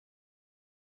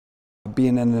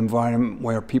Being in an environment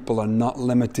where people are not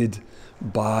limited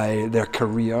by their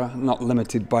career, not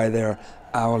limited by their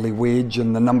hourly wage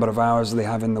and the number of hours they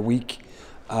have in the week.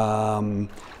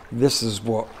 This is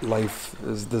what life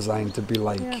is designed to be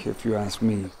like, if you ask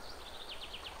me.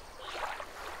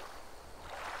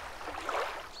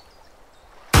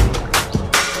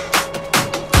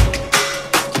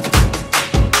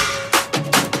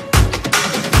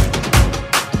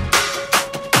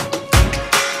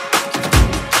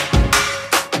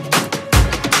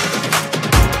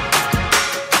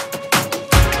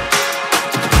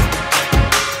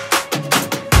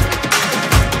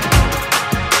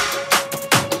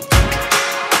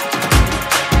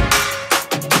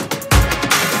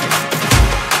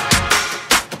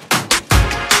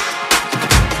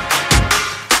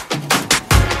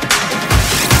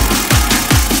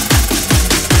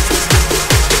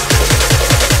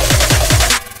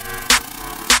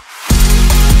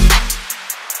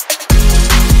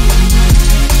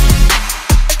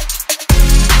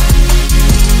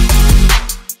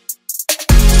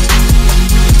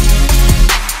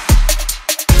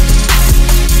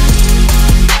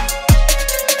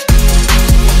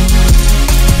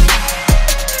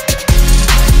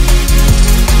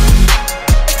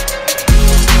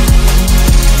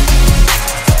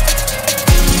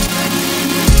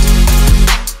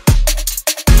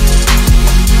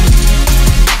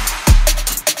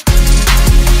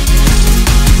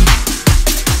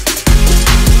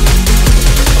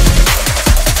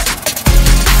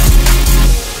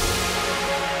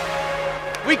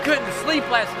 We couldn't sleep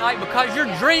last night because your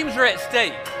dreams are at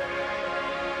stake.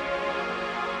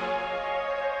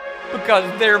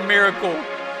 Because their miracle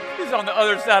is on the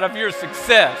other side of your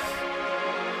success.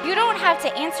 You don't have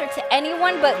to answer to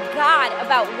anyone but God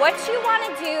about what you want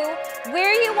to do,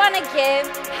 where you want to give,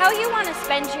 how you want to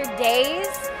spend your days.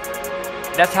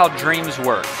 That's how dreams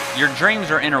work. Your dreams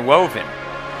are interwoven.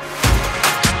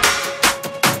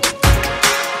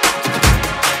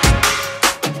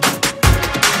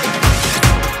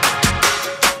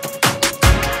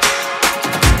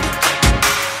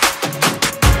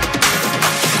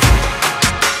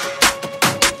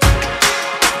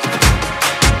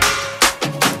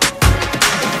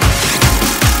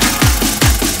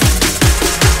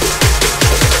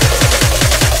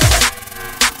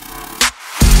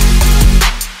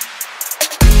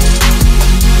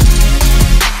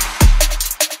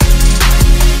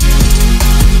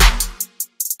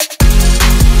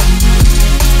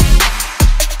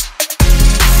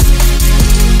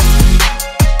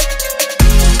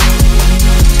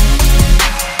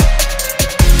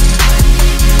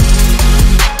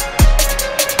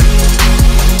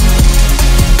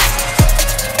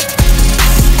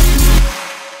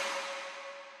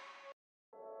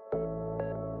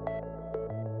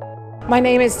 My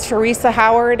name is Teresa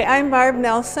Howard. I'm Barb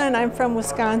Nelson. I'm from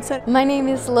Wisconsin. My name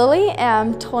is Lily,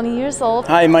 and I'm 20 years old.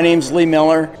 Hi, my name's Lee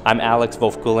Miller. I'm Alex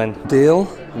Wolfgulen. Dale,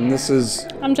 and this is...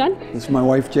 I'm Jen. This is my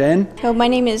wife, Jen. Oh, my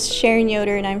name is Sharon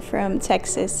Yoder, and I'm from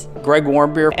Texas. Greg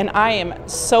Warmbier. And I am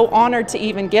so honored to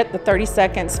even get the 30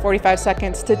 seconds, 45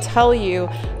 seconds to tell you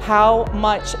how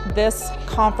much this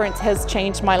conference has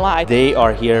changed my life. They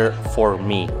are here for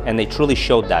me, and they truly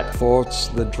showed that. Thoughts,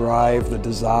 the drive, the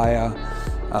desire,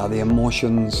 the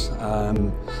emotions,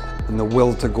 and the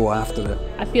will to go after it.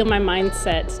 I feel my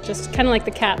mindset just kind of like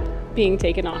the cap being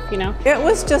taken off, you know? It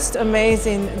was just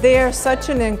amazing. They are such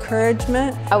an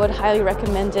encouragement. I would highly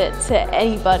recommend it to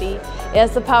anybody. It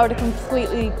has the power to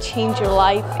completely change your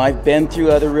life. I've been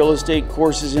through other real estate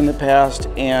courses in the past,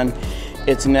 and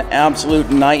it's an absolute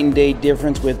night and day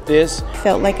difference with this. I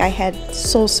felt like I had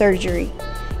soul surgery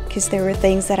because there were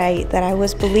things that I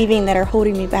was believing that are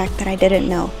holding me back that I didn't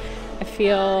know. I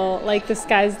feel like the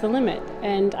sky's the limit,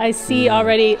 and I see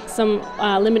already some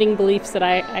limiting beliefs that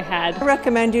I had. I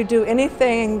recommend you do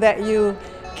anything that you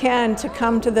can to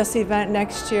come to this event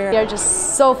next year. They're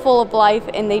just so full of life,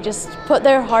 and they just put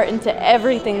their heart into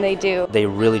everything they do. They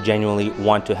really genuinely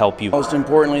want to help you. Most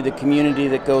importantly, the community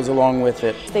that goes along with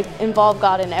it. They involve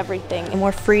God in everything.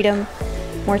 More freedom,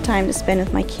 more time to spend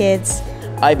with my kids.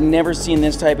 I've never seen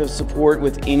this type of support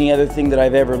with any other thing that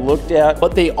I've ever looked at.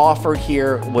 What they offered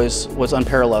here was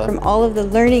unparalleled. From all of the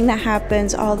learning that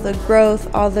happens, all the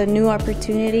growth, all the new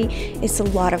opportunity, it's a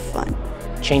lot of fun.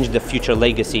 Change the future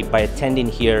legacy by attending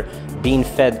here, being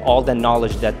fed all the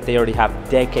knowledge that they already have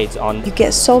decades on. You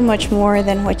get so much more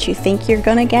than what you think you're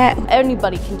gonna get.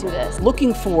 Anybody can do this.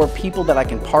 Looking for people that I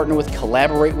can partner with,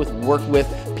 collaborate with, work with,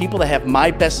 people that have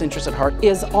my best interest at heart.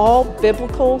 Is all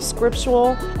biblical,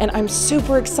 scriptural, and I'm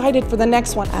super excited for the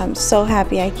next one. I'm so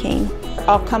happy I came.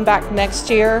 I'll come back next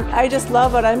year. I just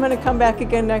love it. I'm going to come back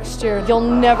again next year. You'll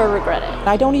never regret it.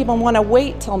 I don't even want to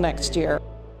wait till next year.